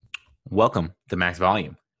Welcome to Max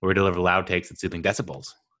Volume, where we deliver loud takes and soothing decibels.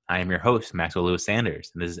 I am your host, Maxwell Lewis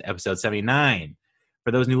Sanders, and this is episode 79.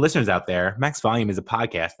 For those new listeners out there, Max Volume is a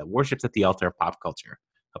podcast that worships at the altar of pop culture,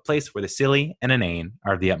 a place where the silly and inane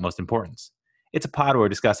are of the utmost importance. It's a pod where we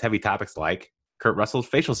discuss heavy topics like Kurt Russell's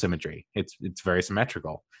facial symmetry. It's very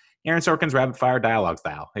symmetrical. Aaron Sorkin's rapid-fire dialogue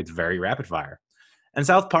style. It's very rapid-fire. And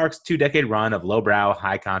South Park's two-decade run of lowbrow,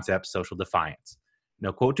 high-concept social defiance.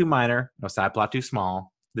 No quote too minor, no side plot too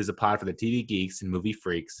small. This is a pod for the TV geeks and movie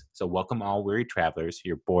freaks, so welcome all weary travelers.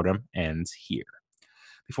 Your boredom ends here.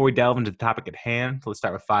 Before we delve into the topic at hand, let's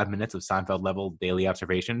start with 5 minutes of Seinfeld-level daily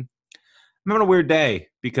observation. I'm having a weird day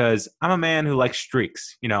because I'm a man who likes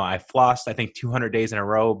streaks. You know, I flossed, I think, 200 days in a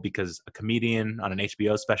row because a comedian on an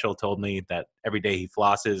HBO special told me that every day he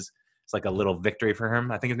flosses, it's like a little victory for him.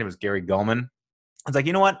 I think his name was Gary Gulman. I was like,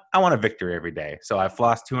 you know what? I want a victory every day. So I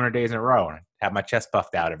flossed 200 days in a row and have my chest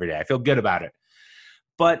puffed out every day. I feel good about it.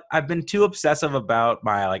 But I've been too obsessive about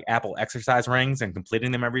my Apple exercise rings and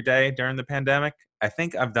completing them every day during the pandemic. I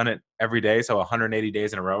think I've done it every day, so 180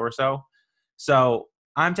 days in a row or so. So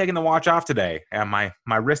I'm taking the watch off today, and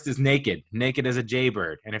my wrist is naked as a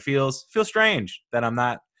jaybird, and it feels strange that I'm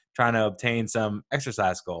not trying to obtain some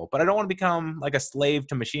exercise goal. But I don't want to become like a slave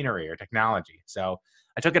to machinery or technology. So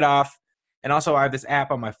I took it off, and also I have this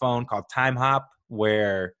app on my phone called Time Hop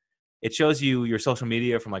where it shows you your social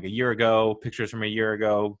media from like a year ago, pictures from a year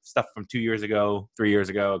ago, stuff from 2 years ago, 3 years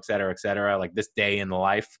ago, et cetera, like this day in the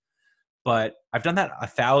life. But I've done that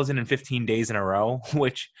 1,015 days in a row,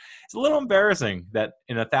 which is a little embarrassing that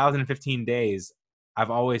in 1,015 days, I've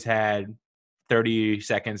always had 30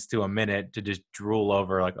 seconds to a minute to just drool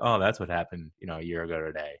over like, oh, that's what happened, a year ago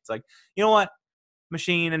today. It's like, you know what?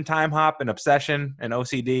 Machine and time hop and obsession and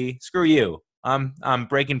OCD, screw you. I'm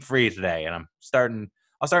breaking free today, and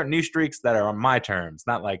I'll start new streaks that are on my terms,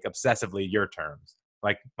 not like obsessively your terms.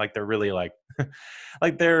 Like they're really like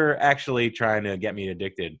they're actually trying to get me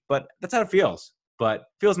addicted. But that's how it feels. But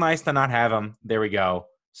feels nice to not have them. There we go.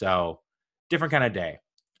 So different kind of day.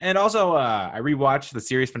 And also, I rewatched the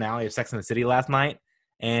series finale of Sex and the City last night.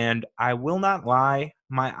 And I will not lie,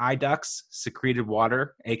 my eye ducts secreted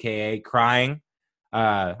water, aka crying.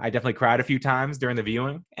 I definitely cried a few times during the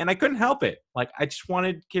viewing, and I couldn't help it. I just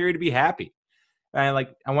wanted Carrie to be happy. I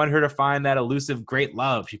wanted her to find that elusive great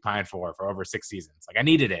love she pined for over 6 seasons. I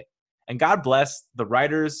needed it. And God bless the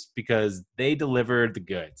writers because they delivered the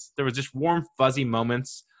goods. There was just warm, fuzzy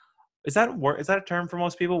moments. Is that a term for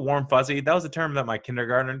most people? Warm, fuzzy? That was a term that my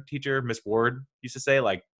kindergarten teacher, Miss Ward, used to say,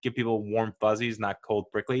 give people warm fuzzies, not cold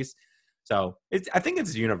pricklies. So I think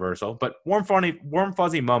it's universal, but warm,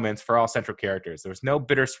 fuzzy moments for all central characters. There was no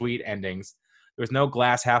bittersweet endings. There was no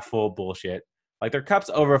glass half full bullshit. Their cups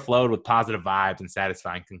overflowed with positive vibes and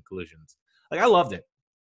satisfying conclusions. I loved it.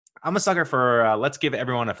 I'm a sucker for let's give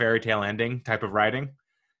everyone a fairy tale ending type of writing.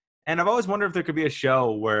 And I've always wondered if there could be a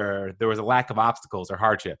show where there was a lack of obstacles or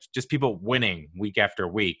hardships, just people winning week after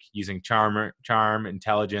week using charm,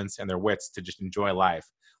 intelligence, and their wits to just enjoy life.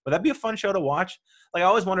 Would that be a fun show to watch? I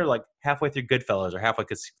always wonder, halfway through Goodfellas or halfway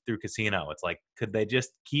through Casino, it's could they just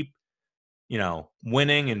keep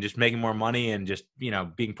winning and just making more money and just,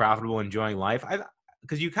 being profitable, enjoying life.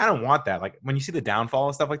 Because you kind of want that. When you see the downfall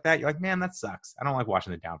and stuff like that, you're like, man, that sucks. I don't like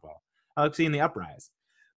watching the downfall. I like seeing the uprise.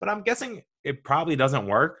 But I'm guessing it probably doesn't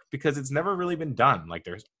work because it's never really been done.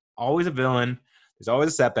 There's always a villain. There's always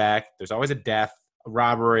a setback. There's always a death, a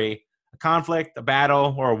robbery, a conflict, a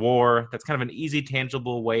battle, or a war. That's kind of an easy,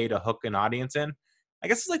 tangible way to hook an audience in. I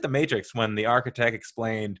guess it's like The Matrix when the architect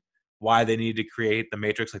explained why they needed to create the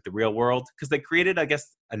Matrix like the real world. Because they created, I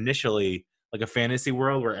guess, initially a fantasy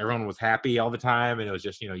world where everyone was happy all the time and it was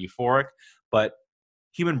just, euphoric. But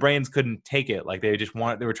human brains couldn't take it.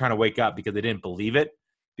 They were trying to wake up because they didn't believe it,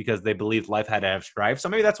 because they believed life had to have strife. So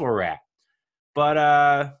maybe that's where we're at.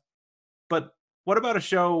 But what about a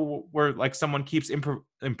show where someone keeps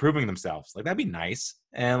improving themselves? That'd be nice.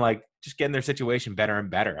 And just getting their situation better and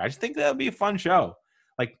better. I just think that would be a fun show.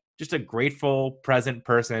 Just a grateful, present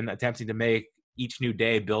person attempting to make each new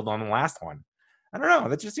day build on the last one. I don't know.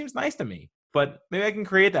 That just seems nice to me. But maybe I can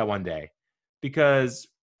create that one day. Because,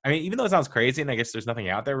 even though it sounds crazy and I guess there's nothing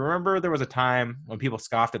out there, remember there was a time when people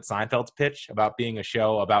scoffed at Seinfeld's pitch about being a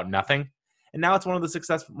show about nothing? And now it's one of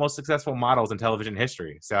the most successful models in television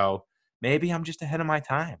history. So maybe I'm just ahead of my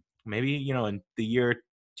time. Maybe, in the year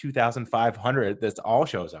 2500, that's all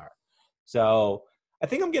shows are. So I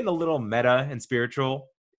think I'm getting a little meta and spiritual.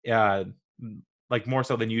 More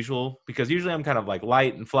so than usual, because usually I'm kind of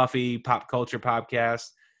light and fluffy pop culture podcast.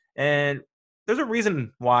 And there's a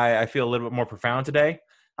reason why I feel a little bit more profound today.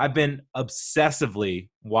 I've been obsessively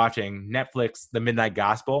watching Netflix, The Midnight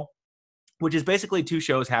Gospel. which is basically two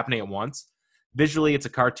shows happening at once. Visually, it's a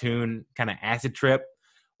cartoon kind of acid trip,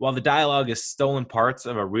 while the dialogue is stolen parts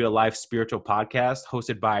of a real-life spiritual podcast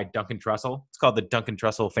hosted by Duncan Trussell. It's called the Duncan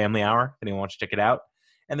Trussell Family Hour. If anyone wants to check it out.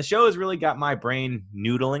 And the show has really got my brain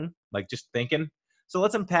noodling, like just thinking. So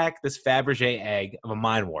let's unpack this Fabergé egg of a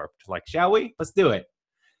mind warp. Like, shall we? Let's do it.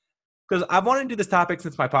 Because I've wanted to do this topic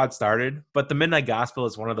since my pod started, but the Midnight Gospel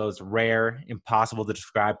is one of those rare, impossible to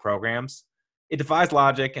describe programs. It defies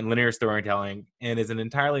logic and linear storytelling and is an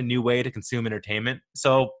entirely new way to consume entertainment.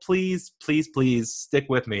 So please, please, please stick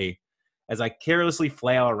with me as I carelessly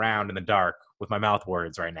flail around in the dark with my mouth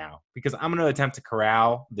words right now, because I'm going to attempt to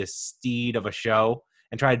corral this steed of a show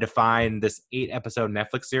and try to define this 8-episode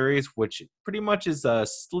Netflix series, which pretty much is a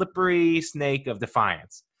slippery snake of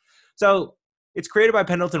defiance. So it's created by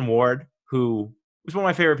Pendleton Ward, who was one of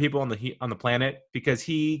my favorite people on the planet, because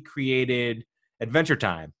he created Adventure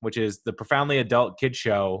Time, which is the profoundly adult kid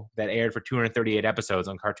show that aired for 238 episodes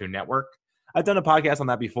on Cartoon Network. I've done a podcast on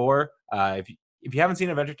that before. If you haven't seen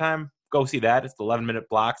Adventure Time, go see that. It's the 11-minute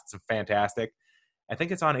blocks. It's fantastic. I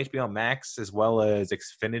think it's on HBO Max as well as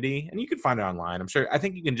Xfinity, and you can find it online. I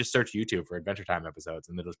think you can just search YouTube for Adventure Time episodes,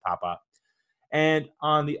 and it'll just pop up. And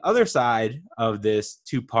on the other side of this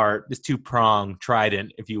two-prong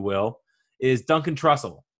trident, if you will, is Duncan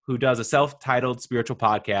Trussell, who does a self-titled spiritual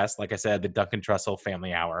podcast, like I said, the Duncan Trussell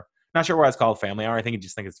Family Hour. Not sure why it's called Family Hour. I think you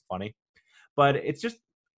just think it's funny. But it's just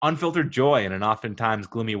unfiltered joy in an oftentimes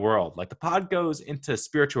gloomy world. Like, the pod goes into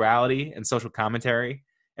spirituality and social commentary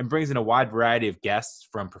and brings in a wide variety of guests,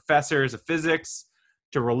 from professors of physics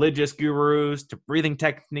to religious gurus to breathing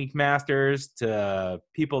technique masters to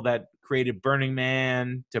people that created Burning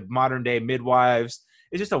Man to modern-day midwives.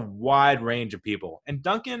 It's just a wide range of people. And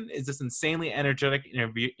Duncan is this insanely energetic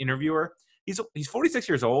interviewer. He's 46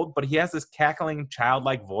 years old, but he has this cackling,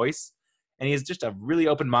 childlike voice, and he has just a really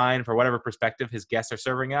open mind for whatever perspective his guests are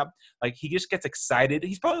serving up. Like, he just gets excited.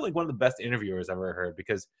 He's probably like one of the best interviewers I've ever heard,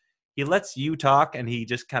 because he lets you talk and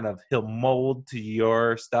he'll mold to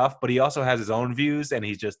your stuff, but he also has his own views, and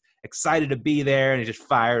he's just excited to be there, and he's just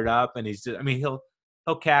fired up, and he'll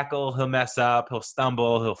cackle, he'll mess up, he'll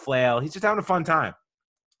stumble, he'll flail. He's just having a fun time.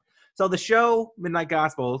 So the show Midnight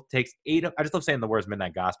Gospel takes I just love saying the words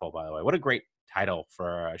Midnight Gospel, by the way. What a great title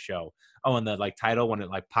for a show. Oh, and the title, when it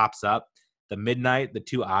pops up, the midnight, the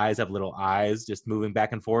two eyes have little eyes just moving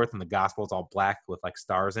back and forth, and the gospel is all black with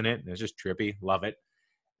stars in it, and it's just trippy. Love it.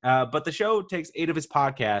 But the show takes 8 of his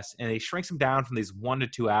podcasts, and he shrinks them down from these 1 to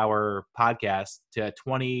 2 hour podcasts to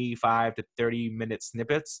 25 to 30-minute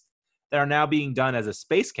snippets that are now being done as a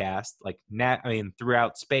space cast,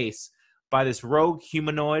 throughout space, by this rogue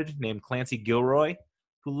humanoid named Clancy Gilroy,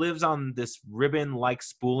 who lives on this ribbon-like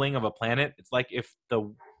spooling of a planet. It's like if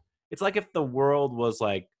the world was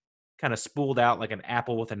kind of spooled out like an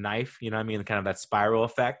apple with a knife, you know what I mean? Kind of that spiral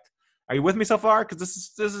effect. Are you with me so far? Because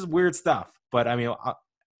this is weird stuff, but I mean,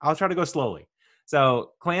 I'll try to go slowly.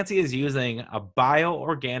 So Clancy is using a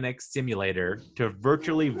bioorganic simulator to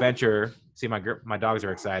virtually venture. See, my dogs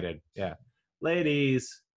are excited. Yeah.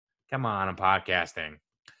 Ladies, come on, I'm podcasting.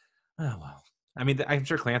 Oh, well. I mean, I'm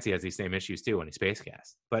sure Clancy has these same issues too when he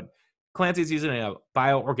spacecasts. But Clancy's using a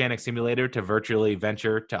bioorganic simulator to virtually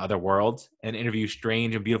venture to other worlds and interview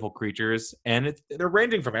strange and beautiful creatures. And they're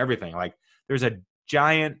ranging from everything. Like, there's a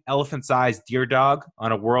giant elephant-sized deer dog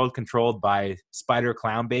on a world controlled by spider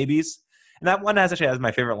clown babies. And that one has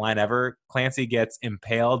my favorite line ever. Clancy gets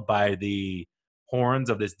impaled by the horns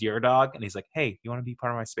of this deer dog, and he's like, "Hey, you want to be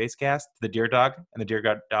part of my space cast?" To the deer dog, and the deer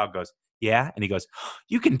dog goes, "Yeah," and he goes,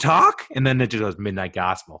 "You can talk?" And then it just goes Midnight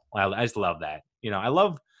Gospel. I just love that. I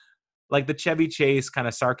love the Chevy Chase kind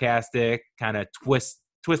of sarcastic, kind of twist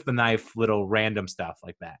the knife, little random stuff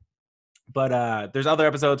like that. But there's other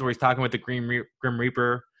episodes where he's talking with the Grim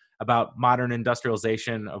Reaper about modern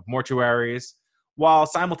industrialization of mortuaries, while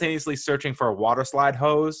simultaneously searching for a water slide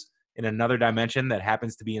hose in another dimension that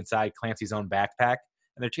happens to be inside Clancy's own backpack.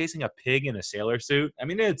 And they're chasing a pig in a sailor suit. I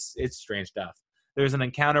mean, it's strange stuff. There's an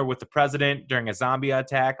encounter with the president during a zombie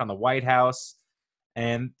attack on the White House.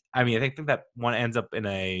 And I mean, I think that one ends up in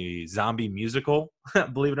a zombie musical,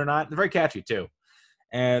 believe it or not. They're very catchy too.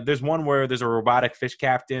 And there's one where there's a robotic fish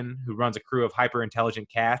captain who runs a crew of hyper-intelligent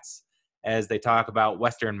cats as they talk about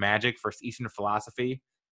Western magic versus Eastern philosophy.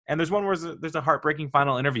 And there's one where there's a heartbreaking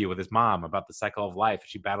final interview with his mom about the cycle of life as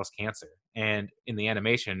she battles cancer. And in the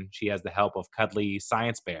animation, she has the help of cuddly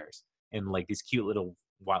science bears in these cute little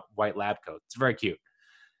white lab coats. It's very cute.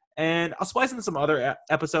 And I'll splice in some other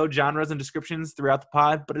episode genres and descriptions throughout the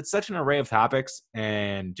pod, but it's such an array of topics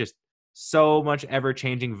and just so much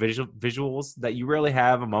ever-changing visuals that you rarely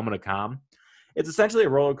have a moment of calm. it's essentially a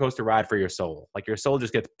roller coaster ride for your soul. Like your soul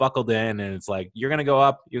just gets buckled in, and it's like you're gonna go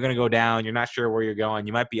up, you're gonna go down, you're not sure where you're going.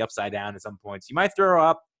 You might be upside down at some points. You might throw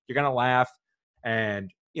up, you're gonna laugh, and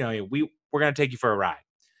we're gonna take you for a ride.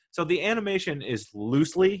 So the animation is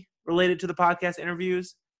loosely related to the podcast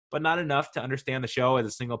interviews, but not enough to understand the show as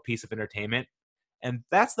a single piece of entertainment. And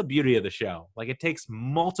that's the beauty of the show. Like it takes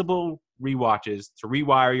multiple rewatches to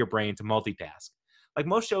rewire your brain to multitask. Like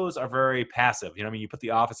most shows are very passive. You put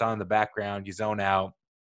The Office on in the background, you zone out,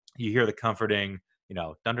 you hear the comforting,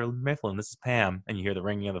 Dunder Mifflin, this is Pam, and you hear the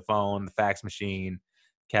ringing of the phone, the fax machine,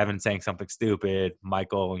 Kevin saying something stupid,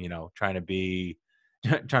 Michael, trying to be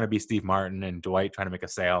Steve Martin, and Dwight trying to make a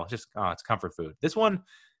sale. It's comfort food. This one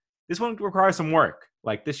requires some work.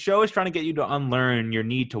 Like this show is trying to get you to unlearn your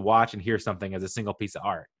need to watch and hear something as a single piece of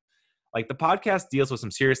art. Like the podcast deals with some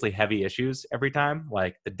seriously heavy issues every time,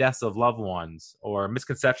 like the deaths of loved ones or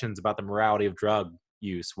misconceptions about the morality of drug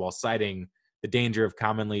use while citing the danger of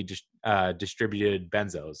commonly distributed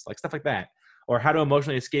benzos, like stuff like that, or how to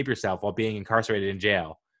emotionally escape yourself while being incarcerated in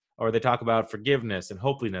jail. Or they talk about forgiveness and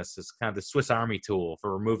hopefulness as kind of the Swiss Army tool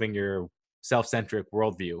for removing your self-centric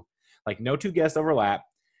worldview. Like no two guests overlap.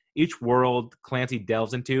 Each world Clancy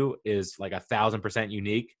delves into is like 1,000%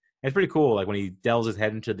 unique. And it's pretty cool. Like when he delves his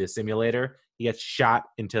head into the simulator, he gets shot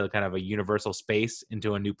into kind of a universal space,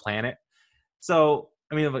 into a new planet. So,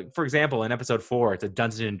 like, for example, in episode 4, it's a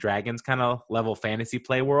Dungeons and Dragons kind of level fantasy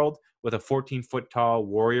play world with a 14-foot tall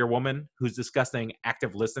warrior woman who's discussing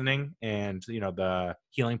active listening and, the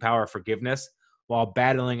healing power of forgiveness while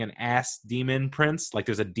battling an ass demon prince. Like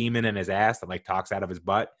there's a demon in his ass that like talks out of his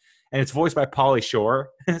butt. And it's voiced by Pauly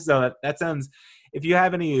Shore. So that sounds, if you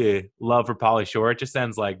have any love for Pauly Shore, it just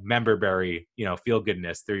sounds like memberberry, feel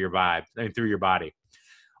goodness through your vibe, through your body.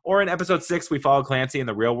 Or in episode 6, we follow Clancy in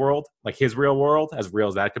the real world, like his real world, as real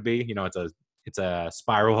as that could be. It's a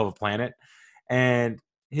spiral of a planet, and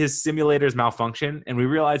his simulators malfunction, and we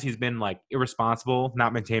realize he's been like irresponsible,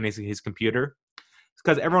 not maintaining his computer.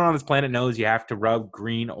 Because everyone on this planet knows you have to rub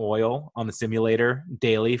green oil on the simulator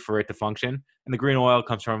daily for it to function. And the green oil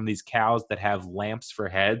comes from these cows that have lamps for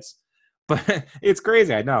heads. But it's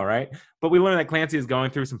crazy, I know, right? But we learned that Clancy is going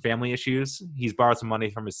through some family issues. He's borrowed some money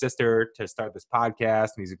from his sister to start this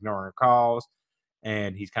podcast, and he's ignoring her calls.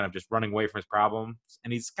 And he's kind of just running away from his problems.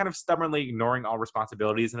 And he's kind of stubbornly ignoring all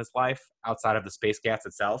responsibilities in his life outside of the space gas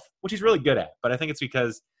itself, which he's really good at. But I think it's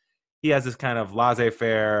because he has this kind of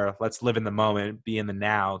laissez-faire, let's live in the moment, be in the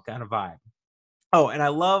now kind of vibe. Oh, and I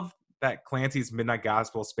love that Clancy's Midnight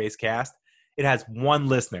Gospel Space Cast, it has one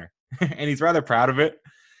listener, and he's rather proud of it.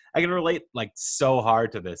 I can relate like so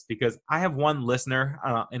hard to this because I have one listener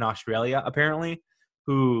in Australia, apparently,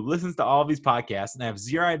 who listens to all of these podcasts, and I have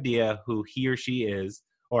zero idea who he or she is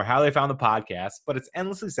or how they found the podcast, but it's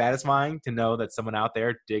endlessly satisfying to know that someone out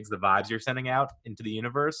there digs the vibes you're sending out into the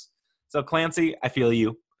universe. So Clancy, I feel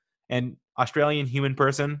you. And Australian human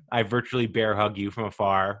person, I virtually bear hug you from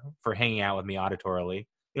afar for hanging out with me auditorily.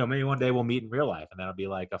 Maybe one day we'll meet in real life, and that'll be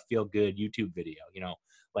like a feel-good YouTube video,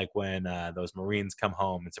 like when those Marines come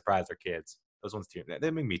home and surprise their kids. Those ones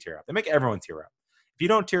they make me tear up. They make everyone tear up. If you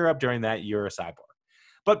don't tear up during that, you're a cyborg.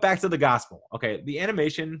 But back to the gospel. Okay, the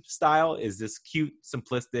animation style is this cute,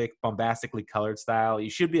 simplistic, bombastically colored style you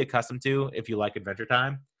should be accustomed to if you like Adventure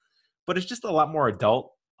Time. But it's just a lot more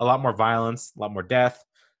adult, a lot more violence, a lot more death,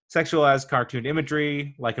 sexualized cartoon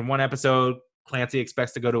imagery. Like in one episode, Clancy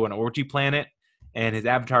expects to go to an orgy planet, and his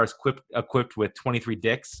avatar is equipped with 23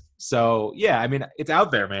 dicks. So, yeah, it's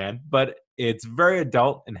out there, man. But it's very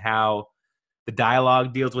adult in how the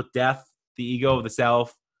dialogue deals with death, the ego of the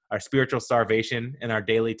self, our spiritual starvation, and our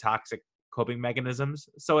daily toxic coping mechanisms.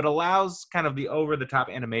 So it allows kind of the over-the-top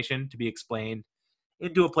animation to be explained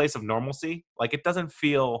into a place of normalcy. Like it doesn't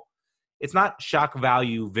feel... It's not shock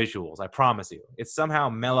value visuals, I promise you. It's somehow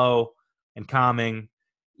mellow and calming,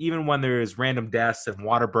 even when there's random deaths and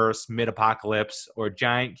water bursts mid-apocalypse or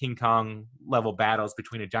giant King Kong level battles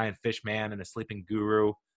between a giant fish man and a sleeping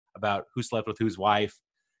guru about who slept with whose wife.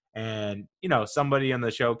 And, somebody on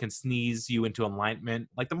the show can sneeze you into enlightenment.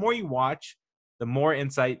 Like the more you watch, the more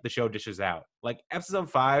insight the show dishes out. Like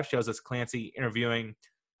episode 5 shows us Clancy interviewing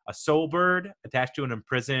a soul bird attached to an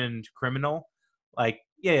imprisoned criminal. Like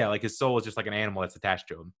his soul is just like an animal that's attached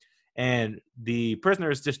to him. And the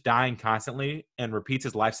prisoner is just dying constantly and repeats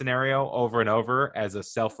his life scenario over and over as a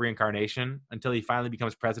self-reincarnation until he finally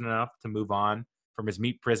becomes president enough to move on from his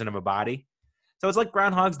meat prison of a body. So it's like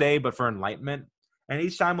Groundhog's Day, but for enlightenment. And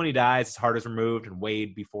each time when he dies, his heart is removed and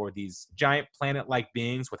weighed before these giant planet-like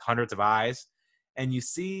beings with hundreds of eyes. And you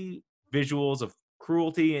see visuals of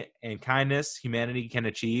cruelty and kindness humanity can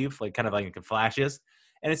achieve, like kind of like in flashes.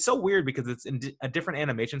 And it's so weird because it's in a different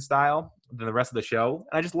animation style than the rest of the show.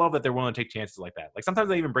 And I just love that they're willing to take chances like that. Like sometimes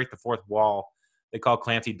they even break the fourth wall. They call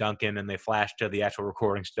Clancy Duncan and they flash to the actual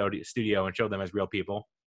recording studio and show them as real people.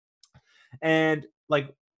 And like,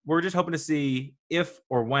 we're just hoping to see if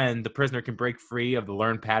or when the prisoner can break free of the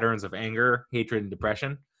learned patterns of anger, hatred, and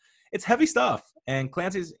depression. It's heavy stuff. And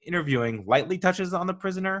Clancy's interviewing lightly touches on the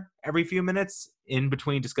prisoner every few minutes in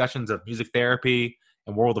between discussions of music therapy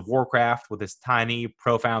and World of Warcraft with this tiny,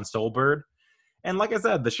 profound soul bird. And like I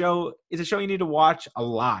said, the show is a show you need to watch a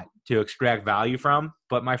lot to extract value from.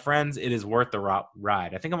 But my friends, it is worth the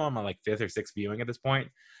ride. I think I'm on my like fifth or sixth viewing at this point.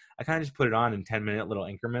 I kind of just put it on in 10-minute little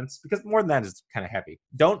increments because more than that is kind of heavy.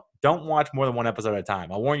 Don't watch more than one episode at a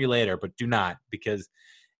time. I'll warn you later, but do not, because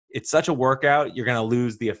it's such a workout. You're going to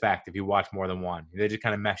lose the effect if you watch more than one. They just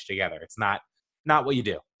kind of mesh together. It's not what you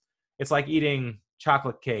do. It's like eating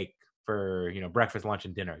chocolate cake for, breakfast, lunch,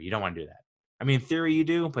 and dinner. You don't want to do that. I mean, in theory you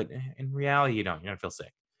do, but in reality you don't. You're going to feel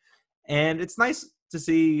sick. And it's nice to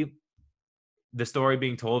see the story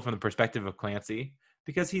being told from the perspective of Clancy,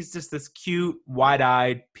 because he's just this cute,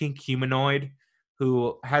 wide-eyed, pink humanoid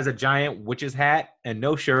who has a giant witch's hat and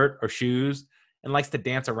no shirt or shoes and likes to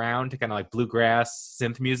dance around to kind of like bluegrass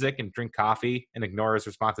synth music and drink coffee and ignore his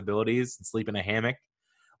responsibilities and sleep in a hammock.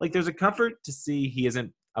 Like, there's a comfort to see he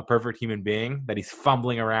isn't a perfect human being, that he's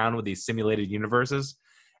fumbling around with these simulated universes.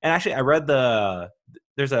 And actually, I read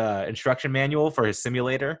there's a instruction manual for his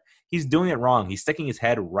simulator. He's doing it wrong. He's sticking his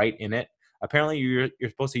head right in it. Apparently, you're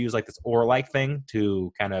supposed to use like this oar-like thing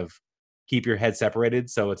to kind of keep your head separated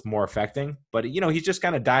so it's more affecting. But, he's just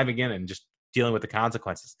kind of diving in and just dealing with the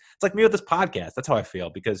consequences. It's like me with this podcast. That's how I feel,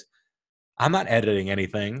 because I'm not editing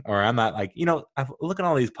anything, or I'm not like, I look at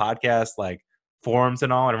all these podcasts like forums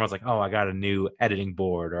and all, and everyone's like, oh, I got a new editing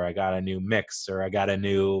board, or I got a new mix, or I got a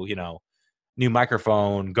new, new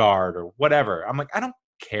microphone guard or whatever. I'm like, I don't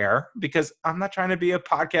care, because I'm not trying to be a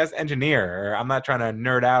podcast engineer, or I'm not trying to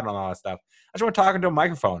nerd out on all that stuff. I just want to talk into a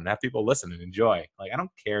microphone and have people listen and enjoy. Like, I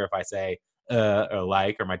don't care if I say or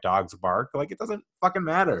like, or my dogs bark. Like, it doesn't fucking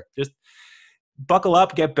matter. Just buckle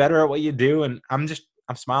up, get better at what you do. And I'm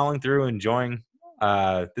smiling through, enjoying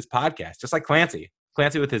this podcast, just like Clancy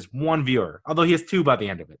with his one viewer, although he has two by the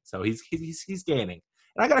end of it. So he's gaining.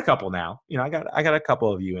 And I got a couple now. I got a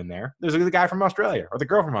couple of you in there. There's the guy from Australia, or the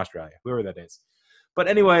girl from Australia, whoever that is. But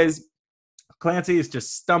anyways, Clancy is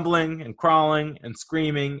just stumbling and crawling and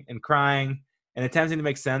screaming and crying and attempting to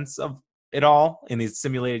make sense of it all in these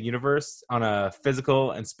simulated universe on a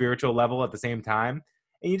physical and spiritual level at the same time.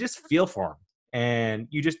 And you just feel for him, and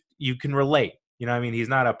you can relate. He's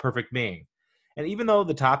not a perfect being. And even though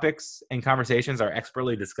the topics and conversations are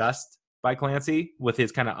expertly discussed by Clancy with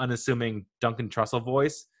his kind of unassuming Duncan Trussell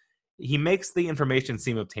voice, he makes the information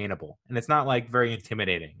seem obtainable. And it's not like very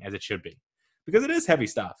intimidating as it should be, because it is heavy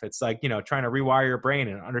stuff. It's like, trying to rewire your brain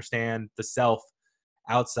and understand the self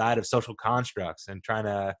outside of social constructs, and trying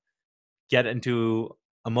to get into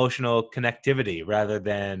emotional connectivity rather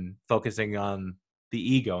than focusing on the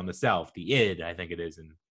ego and the self, the id, I think it is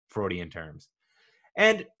in Freudian terms.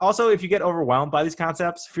 And also, if you get overwhelmed by these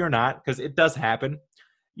concepts, fear not, because it does happen.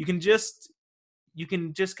 You can just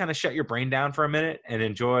kind of shut your brain down for a minute and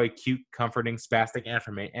enjoy cute, comforting, spastic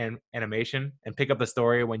animation, and pick up the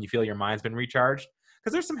story when you feel your mind's been recharged.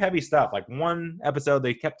 Because there's some heavy stuff. Like one episode,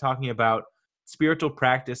 they kept talking about spiritual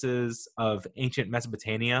practices of ancient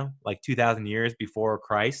Mesopotamia, like 2,000 years before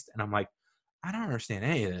Christ. And I'm like, I don't understand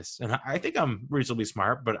any of this. And I think I'm reasonably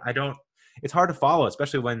smart, but I don't. It's hard to follow,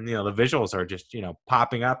 especially when, the visuals are just,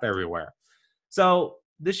 popping up everywhere. So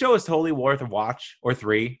this show is totally worth a watch, or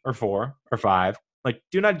 3 or 4 or 5. Like,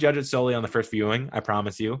 do not judge it solely on the first viewing. I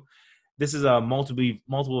promise you. This is a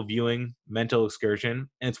multiple viewing mental excursion,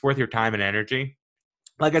 and it's worth your time and energy.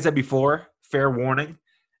 Like I said before, fair warning,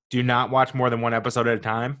 do not watch more than one episode at a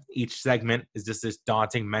time. Each segment is just this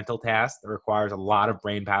daunting mental task that requires a lot of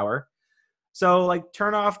brain power. So, like,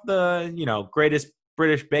 turn off the, greatest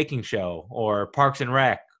British baking show, or Parks and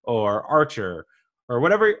Rec, or Archer, or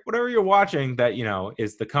whatever you're watching that,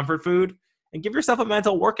 is the comfort food, and give yourself a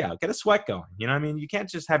mental workout. Get a sweat going. You can't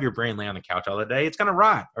just have your brain lay on the couch all the day. It's going to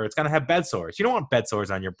rot, or it's going to have bed sores. You don't want bed sores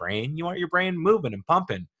on your brain. You want your brain moving and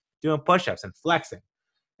pumping, doing push-ups and flexing.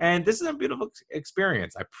 And this is a beautiful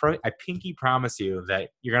experience. I pinky promise you that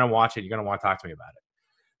you're going to watch it. You're going to want to talk to me about it.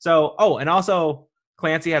 So, and also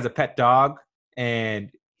Clancy has a pet dog, and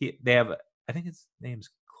they have, I think his name's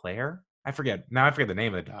Claire. I forget the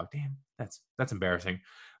name of the dog. Damn, that's embarrassing.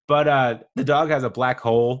 But the dog has a black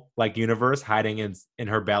hole like universe hiding in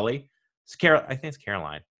her belly. I think it's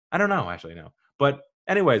Caroline. I don't know, actually, no. But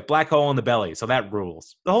anyways, black hole in the belly. So that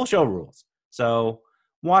rules. The whole show rules. So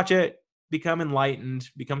watch it. become enlightened,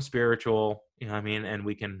 become spiritual, you know what I mean? And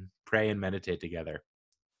we can pray and meditate together.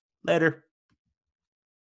 Later.